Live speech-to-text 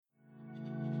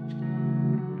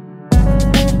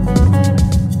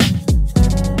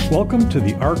Welcome to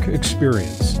the ARC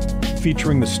Experience,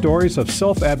 featuring the stories of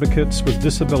self-advocates with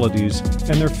disabilities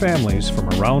and their families from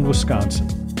around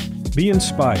Wisconsin. Be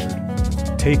inspired.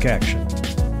 Take action.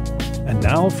 And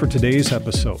now for today's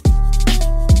episode.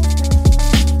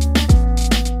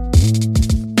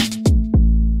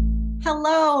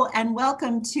 Hello, and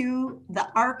welcome to the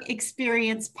ARC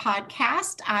Experience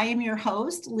podcast. I am your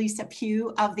host, Lisa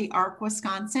Pugh of the ARC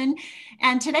Wisconsin.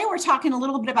 And today we're talking a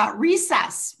little bit about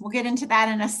recess. We'll get into that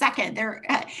in a second.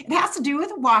 It has to do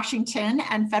with Washington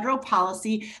and federal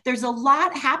policy. There's a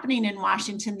lot happening in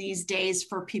Washington these days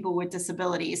for people with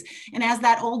disabilities. And as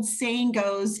that old saying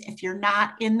goes, if you're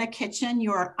not in the kitchen,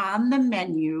 you're on the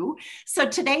menu. So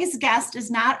today's guest is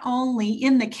not only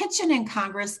in the kitchen in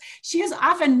Congress, she is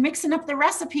often mixing up the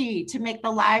recipe to make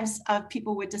the lives of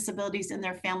people with disabilities and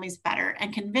their families better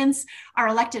and convince our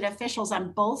elected officials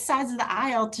on both sides of the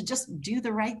aisle to just do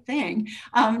the right thing.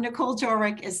 Nicole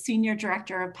Jorwick is Senior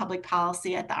Director of Public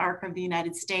Policy at the ARC of the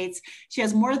United States. She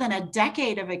has more than a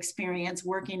decade of experience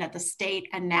working at the state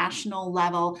and national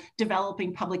level,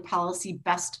 developing public policy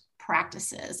best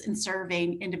practices and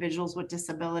serving individuals with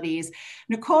disabilities.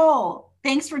 Nicole,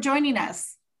 thanks for joining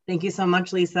us. Thank you so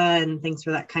much, Lisa, and thanks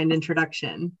for that kind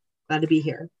introduction. Glad to be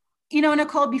here. You know,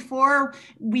 Nicole, before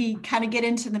we kind of get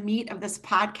into the meat of this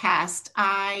podcast,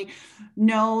 I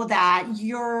know that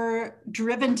you're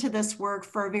driven to this work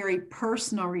for a very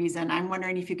personal reason. I'm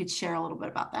wondering if you could share a little bit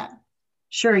about that.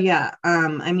 Sure, yeah.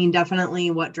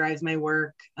 Definitely what drives my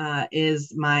work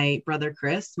is my brother,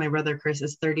 Chris. My brother, Chris,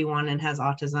 is 31 and has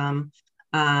autism.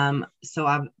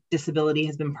 Disability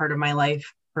has been part of my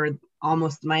life for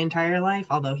almost my entire life,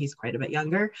 although he's quite a bit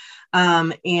younger.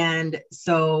 And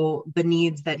so the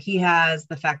needs that he has,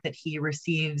 the fact that he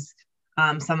receives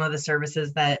some of the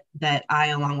services that I,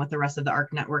 along with the rest of the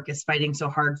ARC network, is fighting so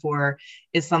hard for,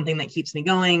 is something that keeps me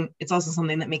going. It's also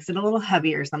something that makes it a little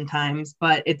heavier sometimes,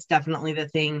 but it's definitely the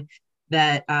thing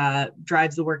that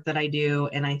drives the work that I do.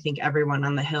 And I think everyone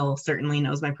on the Hill certainly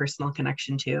knows my personal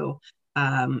connection to.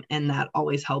 And that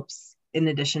always helps, in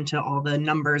addition to all the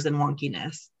numbers and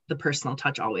wonkiness. The personal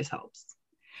touch always helps.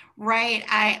 Right.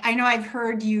 I know I've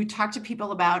heard you talk to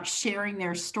people about sharing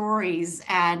their stories.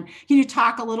 And can you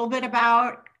talk a little bit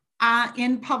about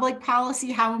in public policy,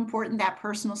 how important that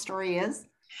personal story is?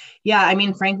 Yeah,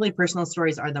 frankly, personal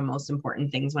stories are the most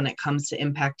important things when it comes to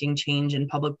impacting change in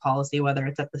public policy, whether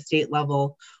it's at the state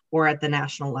level or at the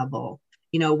national level.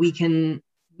 You know, we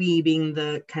being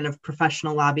the kind of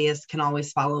professional lobbyists can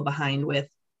always follow behind with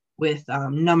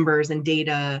numbers and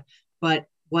data, but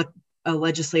what a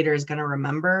legislator is going to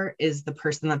remember is the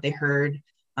person that they heard,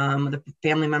 the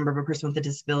family member of a person with a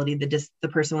disability, the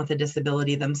person with a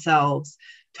disability themselves,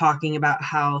 talking about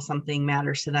how something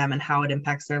matters to them and how it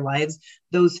impacts their lives.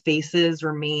 Those faces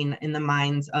remain in the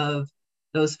minds of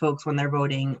those folks when they're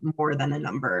voting more than a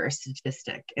number or a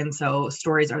statistic. And so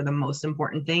stories are the most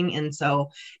important thing. And so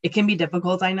it can be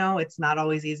difficult. I know it's not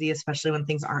always easy, especially when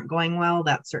things aren't going well.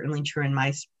 That's certainly true in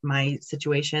my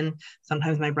situation.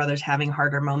 Sometimes my brother's having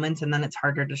harder moments and then it's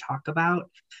harder to talk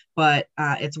about, but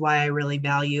it's why I really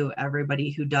value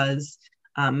everybody who does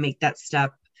make that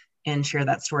step and share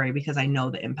that story, because I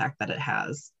know the impact that it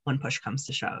has when push comes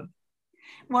to shove.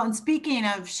 Well, and speaking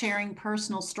of sharing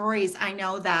personal stories, I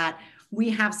know that we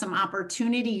have some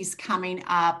opportunities coming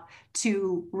up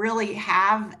to really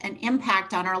have an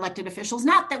impact on our elected officials.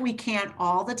 Not that we can't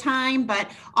all the time, but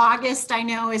August, I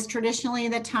know, is traditionally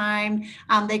the time.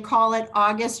 They call it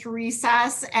August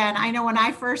recess. And I know when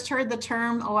I first heard the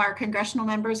term, our congressional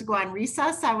members go on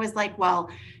recess, I was like, well,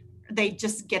 they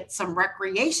just get some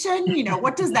recreation. You know,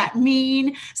 what does that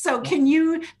mean? So can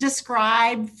you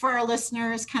describe for our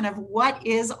listeners kind of what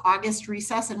is August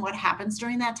recess and what happens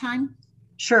during that time?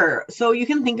 Sure. So you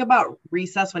can think about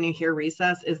recess when you hear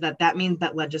recess is that means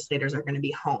that legislators are going to be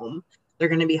home. They're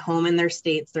going to be home in their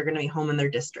states. They're going to be home in their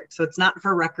districts. So it's not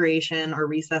for recreation or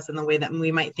recess in the way that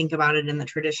we might think about it in the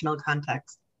traditional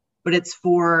context, but it's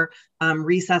for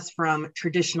recess from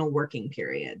traditional working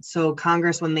periods. So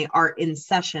Congress, when they are in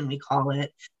session, we call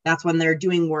it, that's when they're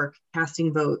doing work,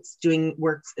 casting votes, doing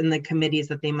works in the committees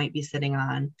that they might be sitting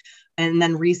on. And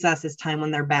then recess is time when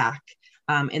they're back.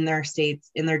 In their states,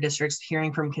 in their districts,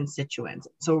 hearing from constituents.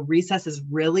 So recess is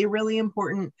really, really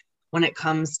important when it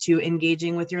comes to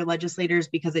engaging with your legislators,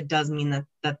 because it does mean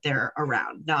that they're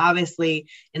around. Now, obviously,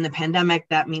 in the pandemic,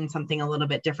 that means something a little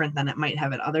bit different than it might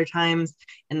have at other times.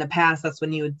 In the past, that's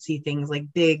when you would see things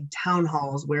like big town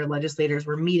halls where legislators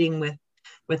were meeting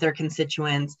with their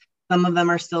constituents. Some of them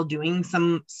are still doing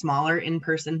some smaller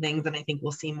in-person things, and I think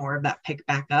we'll see more of that pick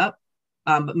back up.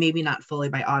 But maybe not fully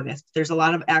by August. There's a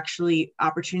lot of actually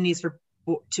opportunities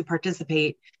to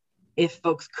participate if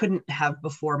folks couldn't have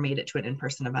before made it to an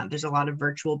in-person event. There's a lot of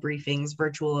virtual briefings,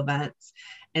 virtual events.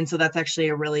 And so that's actually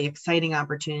a really exciting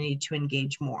opportunity to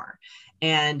engage more.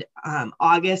 And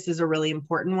August is a really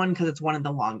important one because it's one of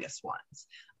the longest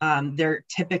ones. They're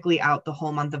typically out the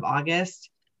whole month of August.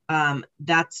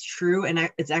 That's true.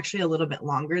 And it's actually a little bit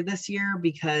longer this year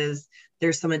because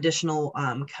there's some additional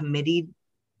committee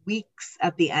weeks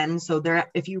at the end. So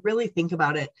if you really think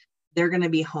about it, they're going to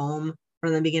be home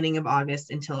from the beginning of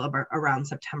August until around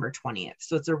September 20th.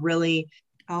 So it's a really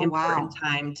important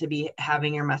time to be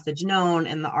having your message known,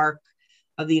 and the ARC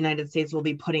of the United States will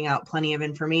be putting out plenty of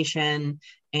information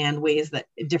and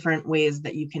different ways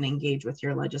that you can engage with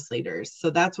your legislators. So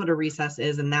that's what a recess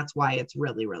is, and that's why it's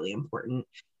really, really important,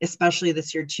 especially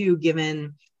this year too,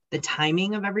 given the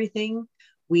timing of everything.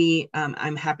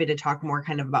 I'm happy to talk more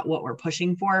kind of about what we're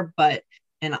pushing for,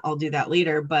 and I'll do that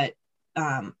later, but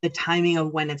the timing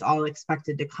of when it's all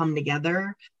expected to come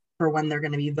together for when they're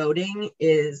going to be voting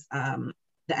is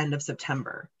the end of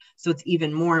September. So it's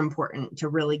even more important to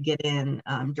really get in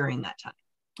during that time.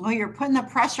 Well, you're putting the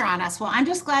pressure on us. Well, I'm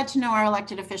just glad to know our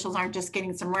elected officials aren't just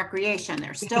getting some recreation.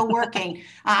 They're still working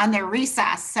on their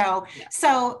recess. So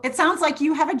it sounds like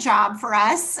you have a job for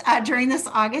us during this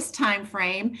August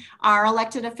timeframe. Our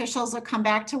elected officials will come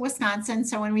back to Wisconsin.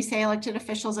 So when we say elected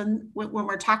officials, and when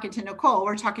we're talking to Nicole,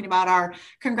 we're talking about our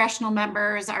congressional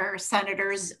members, our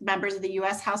senators, members of the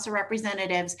U.S. House of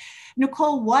Representatives.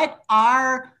 Nicole, what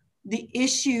are the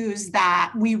issues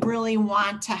that we really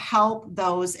want to help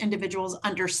those individuals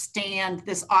understand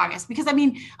this August? Because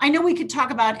I know we could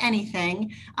talk about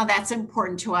anything that's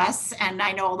important to us. And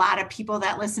I know a lot of people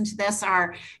that listen to this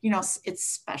are, it's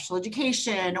special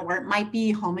education, or it might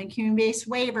be home and community-based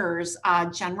waivers,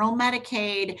 general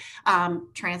Medicaid,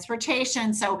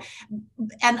 transportation. So,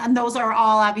 and those are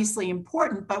all obviously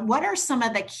important, but what are some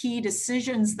of the key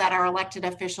decisions that our elected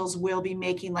officials will be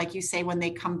making, like you say, when they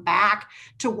come back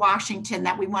to Washington,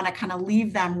 that we want to kind of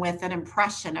leave them with an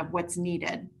impression of what's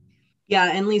needed? Yeah,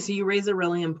 and Lisa, you raise a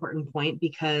really important point,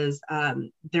 because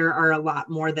there are a lot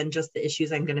more than just the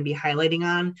issues I'm going to be highlighting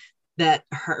on that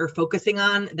are focusing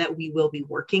on, that we will be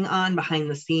working on behind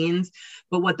the scenes.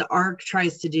 But what the ARC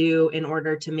tries to do in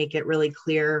order to make it really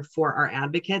clear for our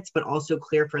advocates, but also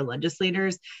clear for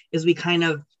legislators, is we kind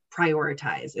of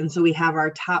prioritize. And so we have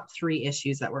our top 3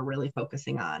 issues that we're really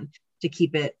focusing on, to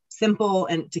keep it simple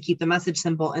and to keep the message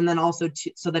simple, and then also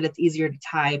so that it's easier to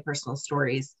tie personal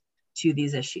stories to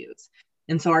these issues.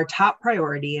 And so our top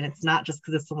priority, and it's not just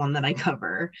because it's the one that I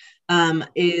cover,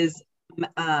 is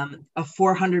a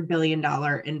 $400 billion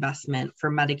investment for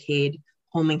Medicaid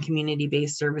home and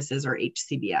community-based services, or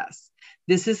HCBS.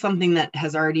 This is something that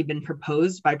has already been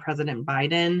proposed by President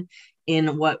Biden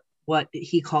in what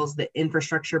he calls the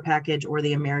infrastructure package, or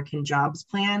the American Jobs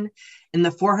Plan. And the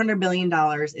 $400 billion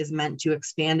is meant to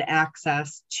expand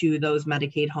access to those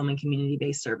Medicaid home and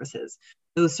community-based services.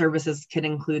 Those services can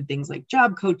include things like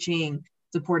job coaching,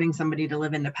 supporting somebody to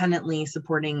live independently,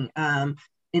 supporting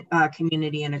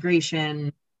community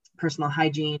integration, personal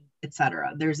hygiene, et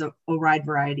cetera. There's a wide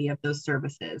variety of those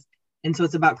services. And so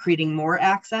it's about creating more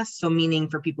access. So meaning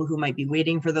for people who might be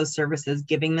waiting for those services,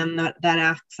 giving them that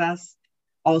access.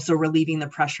 Also relieving the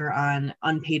pressure on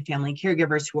unpaid family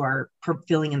caregivers who are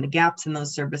filling in the gaps in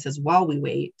those services while we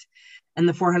wait. And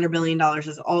the $400 billion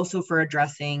is also for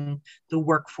addressing the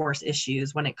workforce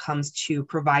issues when it comes to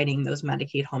providing those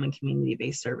Medicaid home and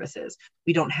community-based services.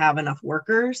 We don't have enough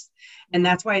workers, and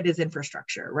that's why it is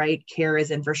infrastructure, right? Care is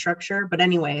infrastructure. But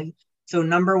anyway, so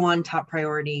number 1 top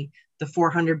priority, the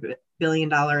 $400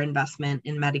 billion investment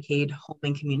in Medicaid home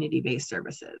and community-based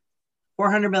services.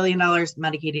 $400 billion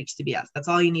Medicaid HCBS. That's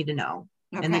all you need to know.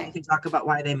 Okay. And then we can talk about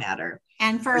why they matter.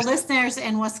 And for listeners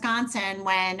in Wisconsin,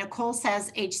 when Nicole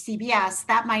says HCBS,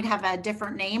 that might have a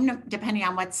different name depending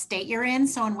on what state you're in.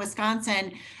 So in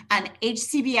Wisconsin, an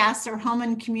HCBS, or home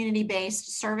and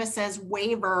community-based services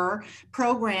waiver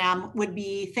program, would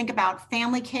be, think about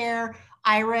family care,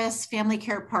 IRIS, Family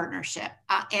Care Partnership,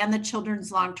 and the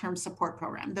Children's Long-Term Support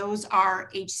Program. Those are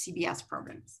HCBS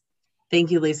programs. Thank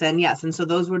you, Lisa. And yes, and so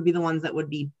those would be the ones that would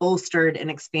be bolstered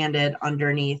and expanded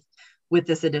underneath with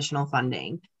this additional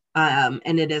funding.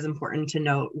 And it is important to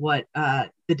note what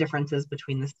the difference is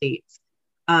between the states.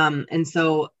 And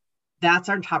so that's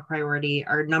our top priority.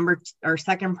 Our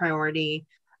second priority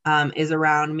is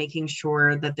around making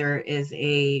sure that there is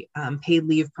a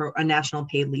national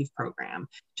paid leave program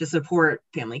to support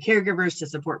family caregivers, to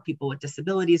support people with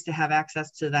disabilities to have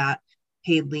access to that.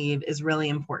 Paid leave is really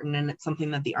important, and it's something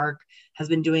that the ARC has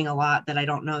been doing a lot that I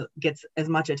don't know gets as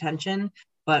much attention,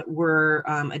 but we're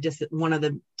one of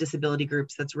the disability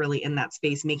groups that's really in that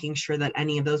space, making sure that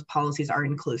any of those policies are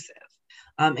inclusive.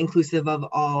 inclusive of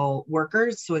all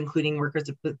workers, so including workers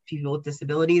with people with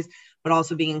disabilities, but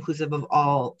also being inclusive of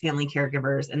all family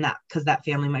caregivers, and that because that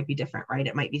family might be different, right?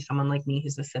 It might be someone like me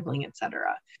who's a sibling,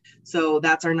 etc. So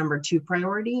that's our number 2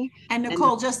 priority. And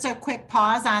Nicole, just a quick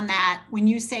pause on that. When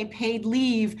you say paid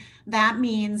leave, that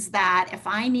means that if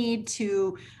I need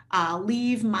to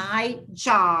leave my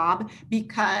job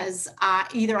because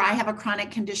either I have a chronic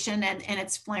condition and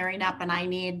it's flaring up and I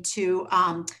need to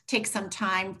take some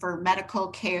time for medical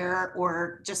care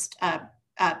or just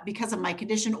because of my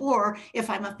condition, or if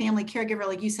I'm a family caregiver,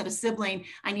 like you said, a sibling,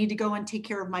 I need to go and take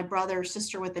care of my brother or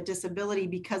sister with a disability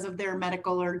because of their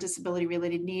medical or disability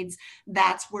related needs,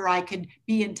 that's where I could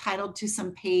be entitled to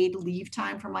some paid leave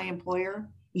time from my employer.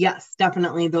 Yes,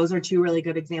 definitely. Those are 2 really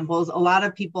good examples. A lot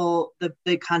of people,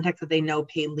 the context that they know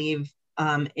paid leave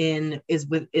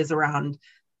is around,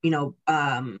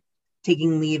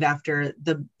 taking leave after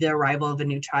the arrival of a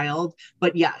new child.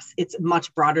 But yes, it's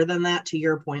much broader than that, to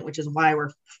your point, which is why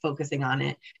we're focusing on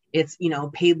it. It's,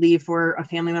 paid leave for a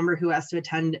family member who has to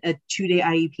attend a 2-day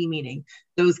IEP meeting,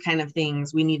 those kind of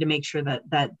things. We need to make sure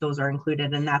that those are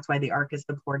included. And that's why the ARC is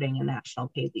supporting a national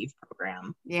paid leave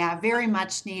program. Yeah, very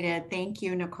much needed. Thank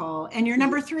you, Nicole. And your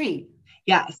number 3.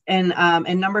 Yes. And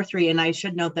number 3, and I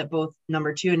should note that both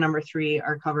number 2 and number 3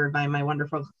 are covered by my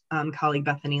wonderful colleague,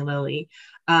 Bethany Lilly.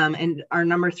 And our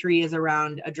number 3 is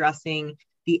around addressing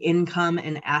the income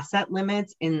and asset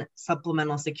limits in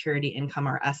supplemental security income,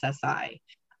 or SSI.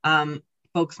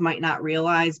 Folks might not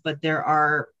realize, but there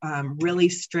are really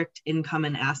strict income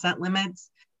and asset limits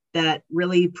that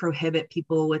really prohibit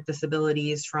people with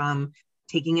disabilities from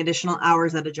taking additional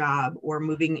hours at a job or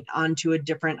moving on to a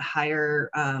different higher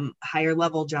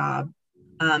level job.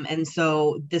 And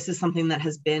so this is something that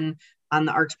has been on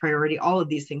the ARC's priority. All of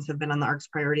these things have been on the ARC's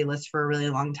priority list for a really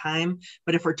long time.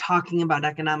 But if we're talking about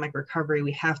economic recovery,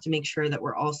 we have to make sure that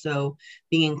we're also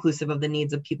being inclusive of the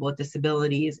needs of people with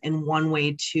disabilities. And one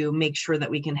way to make sure that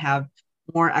we can have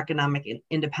more economic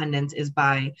independence is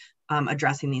by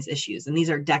addressing these issues. And these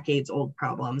are decades old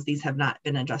problems. These have not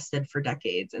been adjusted for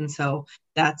decades. And so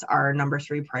that's our number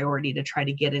 3 priority, to try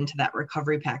to get into that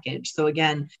recovery package. So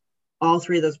again, all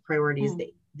 3 of those priorities,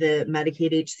 the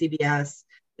Medicaid HCBS,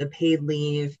 the paid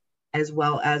leave, as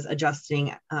well as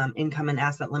adjusting income and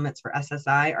asset limits for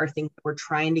SSI, are things that we're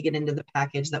trying to get into the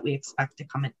package that we expect to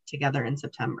come together in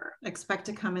September. Expect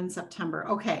to come in September.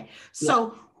 Okay.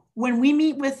 So when we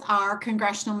meet with our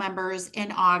congressional members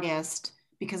in August,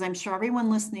 because I'm sure everyone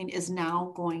listening is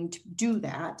now going to do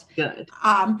that. Good.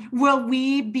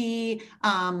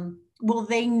 Will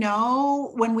they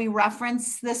know when we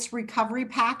reference this recovery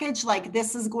package, like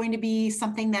this is going to be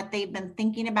something that they've been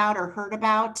thinking about or heard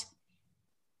about?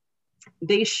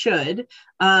 They should,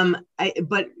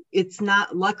 but it's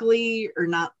not, luckily or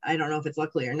not, I don't know if it's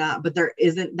luckily or not, but there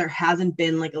hasn't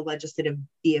been like a legislative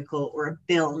vehicle or a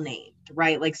bill named,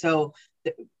 right? Like, so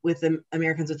with the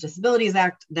Americans with Disabilities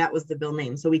Act, that was the bill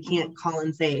name. So we can't call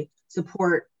and say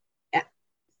support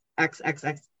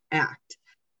XXX Act.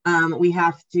 We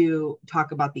have to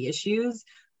talk about the issues,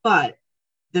 but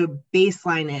the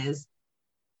baseline is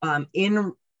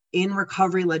in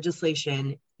recovery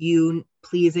legislation, you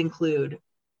please include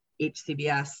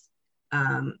HCBS,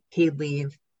 paid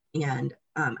leave, and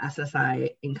SSI,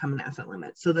 income and asset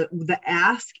limits. So the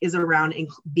ask is around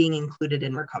being included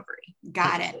in recovery.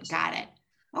 Got it.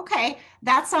 Okay,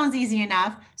 that sounds easy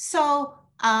enough. So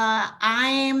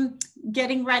I'm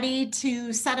getting ready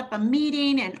to set up a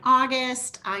meeting in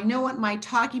August. I know what my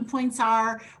talking points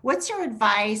are. What's your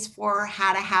advice for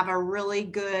how to have a really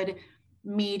good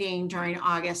meeting during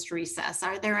August recess?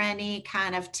 Are there any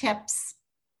kind of tips?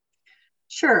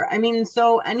 Sure. I mean,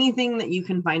 so anything that you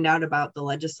can find out about the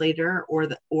legislator,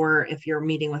 or if you're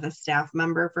meeting with a staff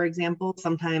member, for example,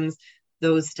 sometimes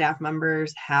those staff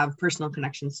members have personal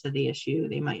connections to the issue.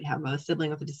 They might have a sibling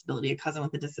with a disability, a cousin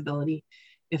with a disability.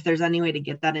 If there's any way to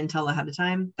get that intel ahead of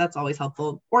time, that's always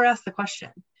helpful. Or ask the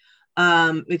question,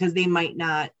 because they might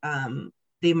not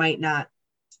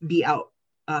be out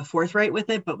forthright with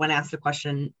it, but when asked the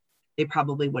question, they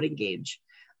probably would engage.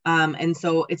 And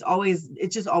so it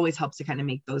just always helps to kind of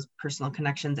make those personal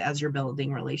connections as you're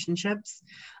building relationships.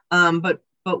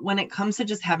 But when it comes to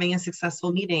just having a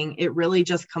successful meeting, it really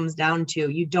just comes down to,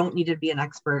 you don't need to be an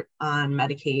expert on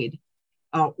Medicaid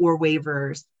or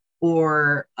waivers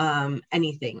or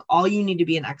anything. All you need to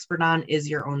be an expert on is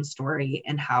your own story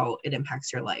and how it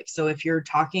impacts your life. So if you're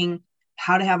talking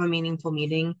how to have a meaningful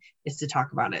meeting, is to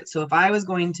talk about it. So if I was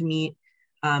going to meet,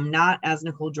 not as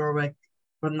Nicole Jorwick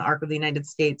from the ARC of the United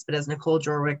States, but as Nicole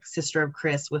Jorwick, sister of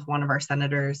Chris, with one of our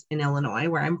senators in Illinois,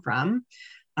 where I'm from,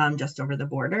 just over the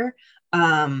border,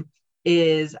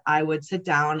 is I would sit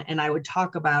down and I would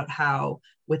talk about how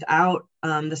without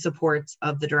the supports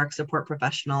of the direct support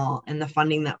professional and the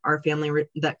funding that our family,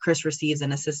 that Chris receives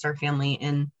and assists our family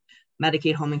in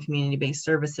Medicaid home and community-based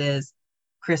services,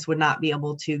 Chris would not be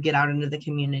able to get out into the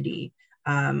community.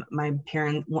 One of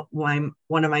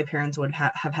my parents would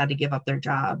have had to give up their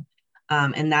job.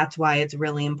 And that's why it's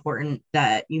really important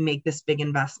that you make this big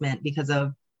investment, because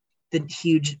of the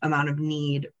huge amount of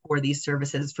need for these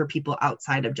services for people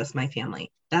outside of just my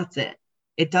family. That's it.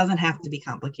 It doesn't have to be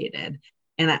complicated.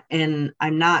 And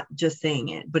I'm not just saying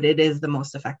it, but it is the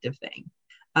most effective thing.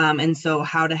 And so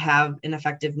how to have an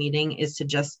effective meeting is to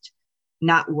just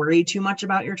not worry too much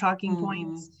about your talking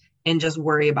points and just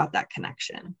worry about that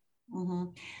connection.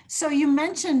 So you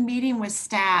mentioned meeting with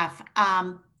staff.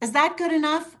 Is that good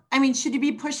enough? I mean, should you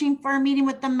be pushing for a meeting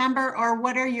with the member, or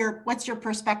what's your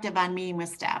perspective on meeting with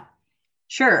staff?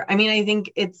 Sure. I mean, I think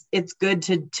it's good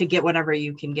to get whatever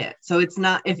you can get. So it's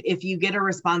not, if you get a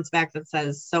response back that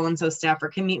says so-and-so staffer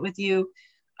can meet with you,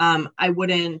 I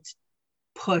wouldn't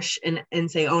push and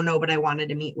say, oh no, but I wanted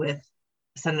to meet with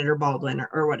Senator Baldwin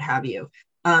or what have you.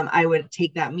 I would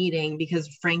take that meeting, because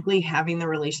frankly, having the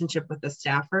relationship with the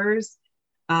staffers,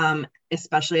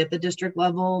 especially at the district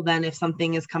level, then if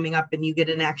something is coming up and you get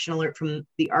an action alert from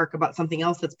the ARC about something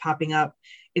else that's popping up,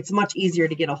 it's much easier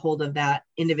to get a hold of that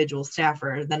individual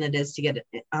staffer than it is to get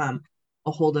a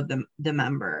hold of the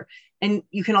member. And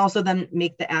you can also then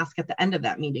make the ask at the end of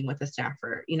that meeting with the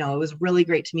staffer. You know, it was really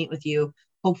great to meet with you.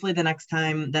 Hopefully the next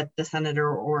time that the senator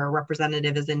or a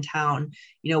representative is in town,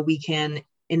 you know, we can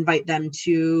invite them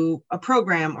to a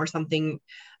program or something,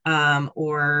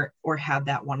 or have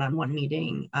that one-on-one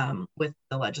meeting with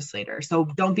the legislator. So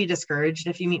don't be discouraged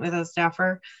if you meet with a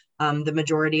staffer. The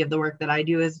majority of the work that I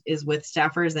do is with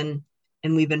staffers,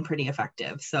 and we've been pretty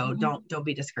effective. So don't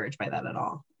be discouraged by that at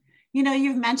all. You know,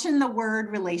 you've mentioned the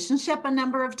word relationship a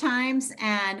number of times,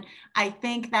 and I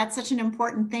think that's such an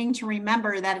important thing to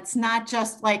remember, that it's not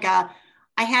just like I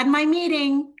had my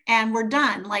meeting and we're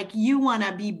done. Like, you want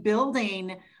to be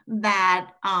building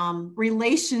that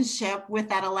relationship with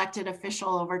that elected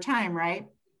official over time, right?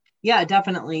 Yeah,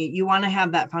 definitely. You want to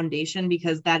have that foundation,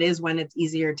 because that is when it's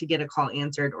easier to get a call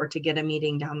answered or to get a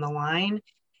meeting down the line.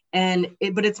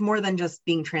 But it's more than just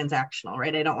being transactional,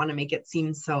 right? I don't want to make it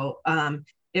seem so.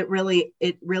 It really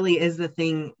is the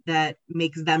thing that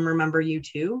makes them remember you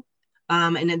too.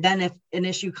 And then if an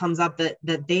issue comes up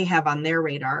that they have on their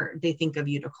radar, they think of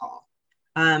you to call.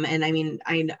 And I mean,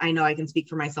 I know I can speak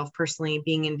for myself personally,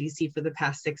 being in DC for the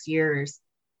past 6 years.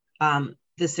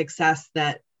 The success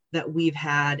that we've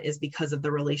had is because of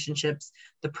the relationships,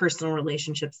 the personal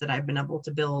relationships that I've been able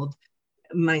to build,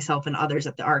 myself and others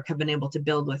at the ARC have been able to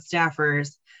build with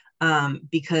staffers,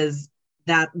 because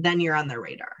then you're on their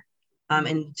radar.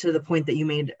 And to the point that you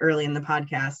made early in the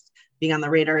podcast, being on the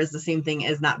radar is the same thing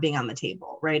as not being on the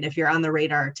table, right? If you're on the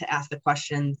radar to ask the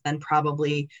questions, then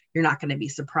probably you're not going to be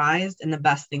surprised. And the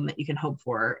best thing that you can hope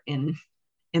for in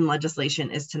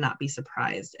legislation is to not be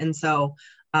surprised. And so,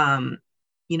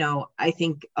 you know, I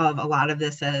think of a lot of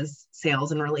this as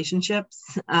sales and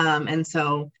relationships. And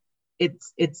so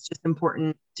it's just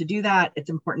important to do that. It's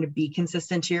important to be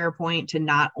consistent, to your point, to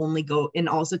not only go, and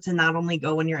also to not only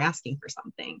go when you're asking for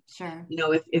something. Sure. You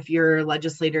know, if your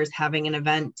legislator is having an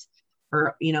event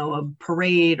or, you know, a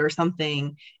parade or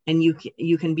something, and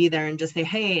you can be there and just say,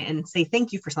 hey, and say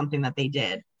thank you for something that they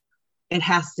did. It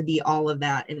has to be all of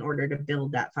that in order to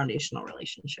build that foundational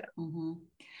relationship.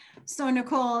 So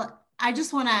Nicole, I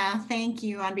just want to thank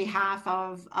you on behalf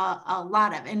of a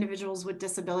lot of individuals with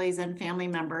disabilities and family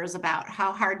members about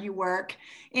how hard you work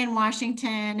in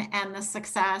Washington and the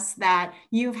success that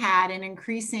you've had in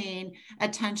increasing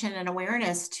attention and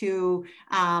awareness to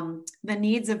the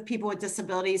needs of people with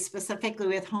disabilities, specifically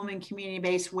with home and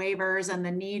community-based waivers and the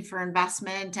need for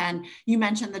investment. And you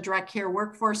mentioned the direct care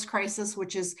workforce crisis,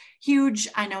 which is huge,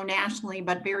 I know nationally,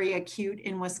 but very acute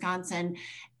in Wisconsin.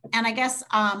 And I guess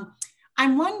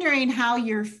I'm wondering how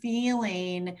you're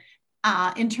feeling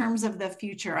in terms of the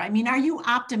future. I mean, are you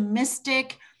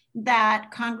optimistic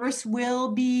that Congress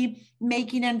will be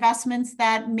making investments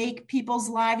that make people's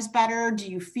lives better? Do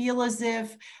you feel as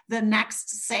if the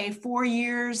next, say, 4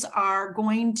 years are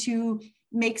going to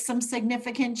make some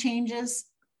significant changes?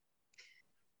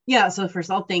 Yeah, so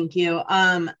first of all, thank you.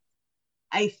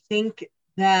 I think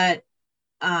that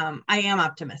I am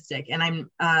optimistic, and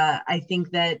I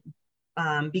think that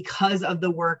because of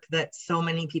the work that so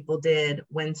many people did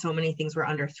when so many things were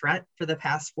under threat for the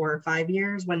past 4 or 5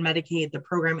 years, when Medicaid, the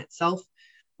program itself,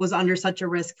 was under such a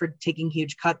risk for taking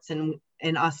huge cuts, and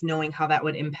us knowing how that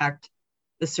would impact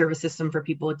the service system for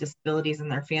people with disabilities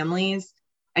and their families.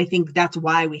 I think that's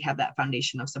why we have that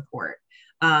foundation of support.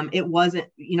 It wasn't,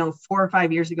 4 or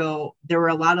 5 years ago, there were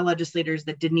a lot of legislators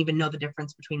that didn't even know the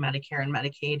difference between Medicare and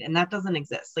Medicaid, and that doesn't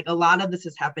exist. Like, a lot of this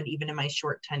has happened even in my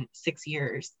short 6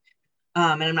 years.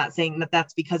 And I'm not saying that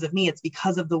that's because of me. It's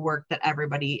because of the work that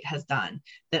everybody has done,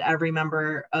 that every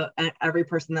member, every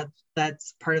person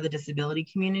that's part of the disability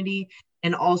community.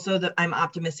 And also that I'm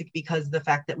optimistic because the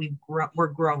fact that we're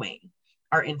growing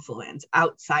our influence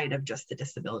outside of just the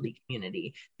disability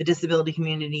community. The disability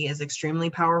community is extremely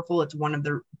powerful. It's one of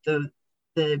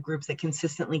the groups that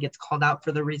consistently gets called out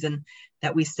for the reason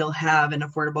that we still have an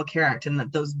Affordable Care Act and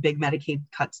that those big Medicaid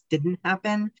cuts didn't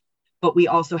happen. But we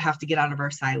also have to get out of our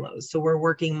silos. So we're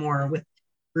working more with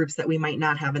groups that we might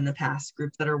not have in the past,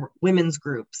 groups that are women's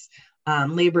groups,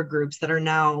 labor groups that are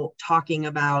now talking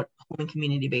about home and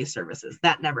community-based services.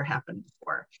 That never happened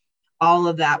before. All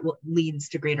of that leads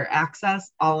to greater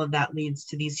access. All of that leads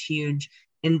to these huge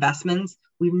investments.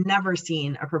 We've never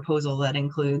seen a proposal that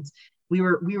includes, we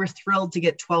were thrilled to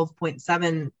get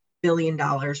 $12.7 billion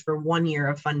for 1 year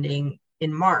of funding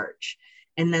in March.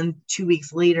 And then 2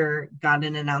 weeks later, got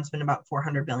an announcement about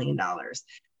 $400 billion.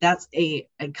 That's a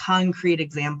concrete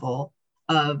example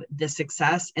of the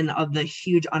success and of the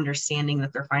huge understanding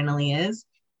that there finally is.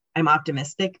 I'm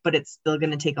optimistic, but it's still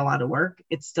going to take a lot of work.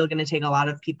 It's still going to take a lot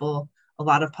of people, a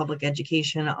lot of public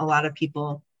education, a lot of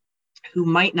people who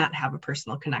might not have a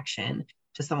personal connection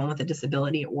to someone with a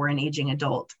disability or an aging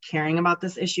adult caring about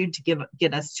this issue to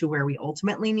get us to where we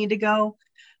ultimately need to go.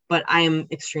 But I am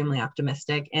extremely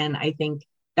optimistic. And I think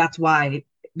that's why,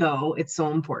 though, it's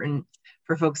so important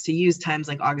for folks to use times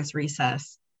like August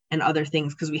recess and other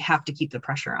things, because we have to keep the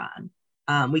pressure on.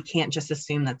 We can't just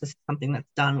assume that this is something that's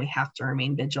done. We have to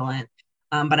remain vigilant.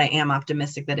 But I am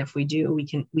optimistic that if we do,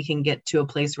 we can get to a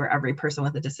place where every person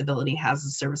with a disability has the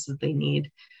services they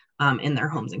need in their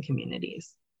homes and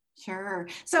communities. Sure.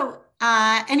 So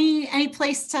any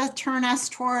place to turn us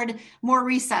toward more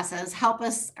recesses, help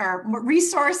us, or more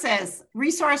resources,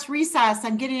 recess,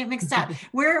 I'm getting it mixed up.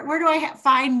 Where do I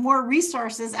find more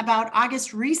resources about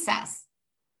August recess?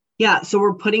 Yeah, so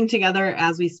we're putting together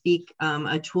as we speak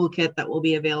a toolkit that will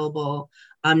be available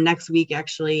next week,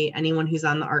 actually. Anyone who's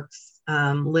on the ARC's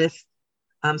list.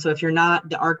 So if you're not,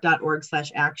 the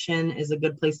arc.org/action is a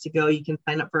good place to go. You can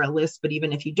sign up for a list, but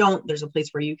even if you don't, there's a place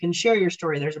where you can share your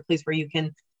story. There's a place where you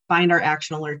can find our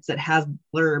action alerts that has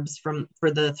blurbs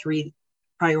for the 3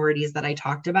 priorities that I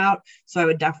talked about. So I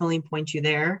would definitely point you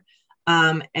there.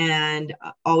 And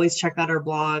always check out our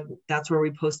blog. That's where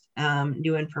we post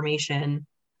new information.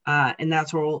 And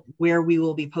that's where we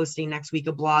will be posting next week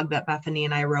a blog that Bethany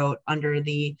and I wrote under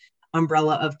the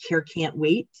umbrella of Care Can't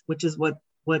Wait, which is what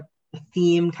the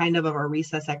theme kind of our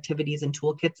recess activities and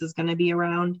toolkits is going to be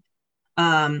around,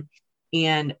 and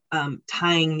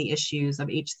tying the issues of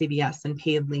HCBS and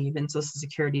paid leave and Social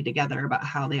Security together about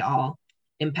how they all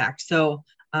impact. So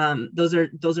those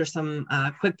are some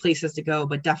quick places to go,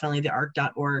 but definitely the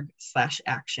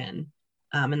arc.org/action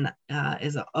and that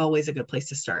is always a good place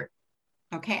to start.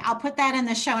 Okay, I'll put that in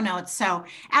the show notes. So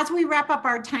as we wrap up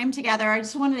our time together, I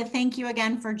just wanted to thank you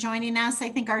again for joining us. I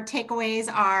think our takeaways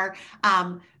are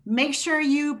make sure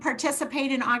you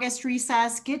participate in August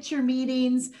recess, get your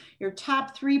meetings. Your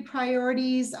top 3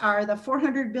 priorities are the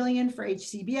 $400 billion for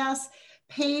HCBS,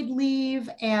 paid leave,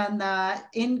 and the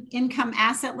income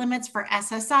asset limits for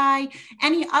SSI.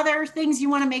 Any other things you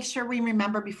want to make sure we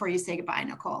remember before you say goodbye,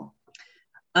 Nicole?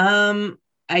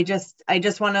 I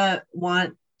just want to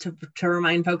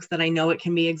remind folks that I know it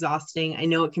can be exhausting. I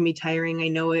know it can be tiring. I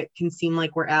know it can seem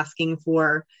like we're asking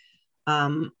for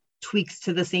tweaks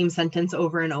to the same sentence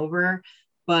over and over,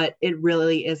 but it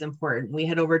really is important. We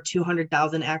had over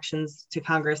 200,000 actions to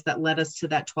Congress that led us to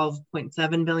that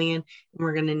 $12.7 billion, and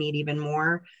we're going to need even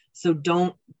more. So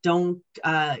don't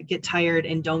get tired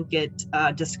and don't get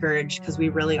discouraged, because we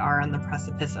really are on the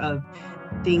precipice of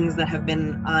things that have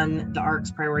been on the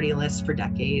ARC's priority list for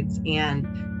decades, and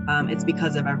it's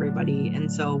because of everybody.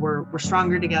 And so we're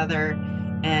stronger together,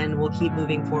 and we'll keep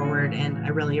moving forward. And I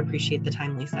really appreciate the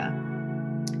time, Lisa.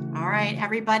 All right,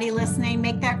 everybody listening,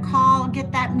 make that call,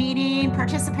 get that meeting,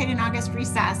 participate in August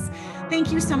recess.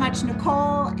 Thank you so much,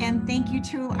 Nicole, and thank you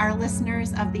to our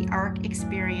listeners of the ARC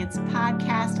Experience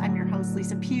podcast. I'm your host,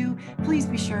 Lisa Pugh. Please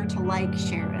be sure to like,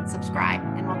 share, and subscribe,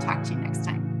 and we'll talk to you next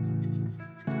time.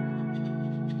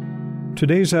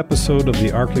 Today's episode of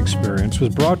the ARC Experience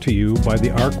was brought to you by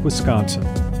the ARC Wisconsin,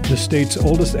 the state's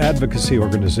oldest advocacy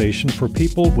organization for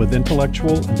people with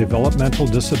intellectual and developmental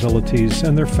disabilities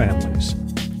and their families.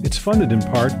 It's funded in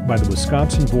part by the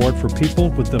Wisconsin Board for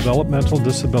People with Developmental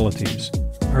Disabilities.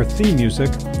 Our theme music,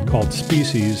 called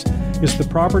Species, is the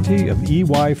property of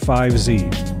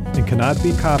EY5Z. and cannot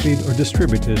be copied or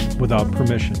distributed without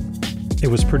permission. It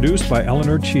was produced by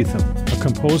Eleanor Cheatham, a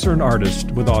composer and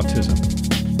artist with autism.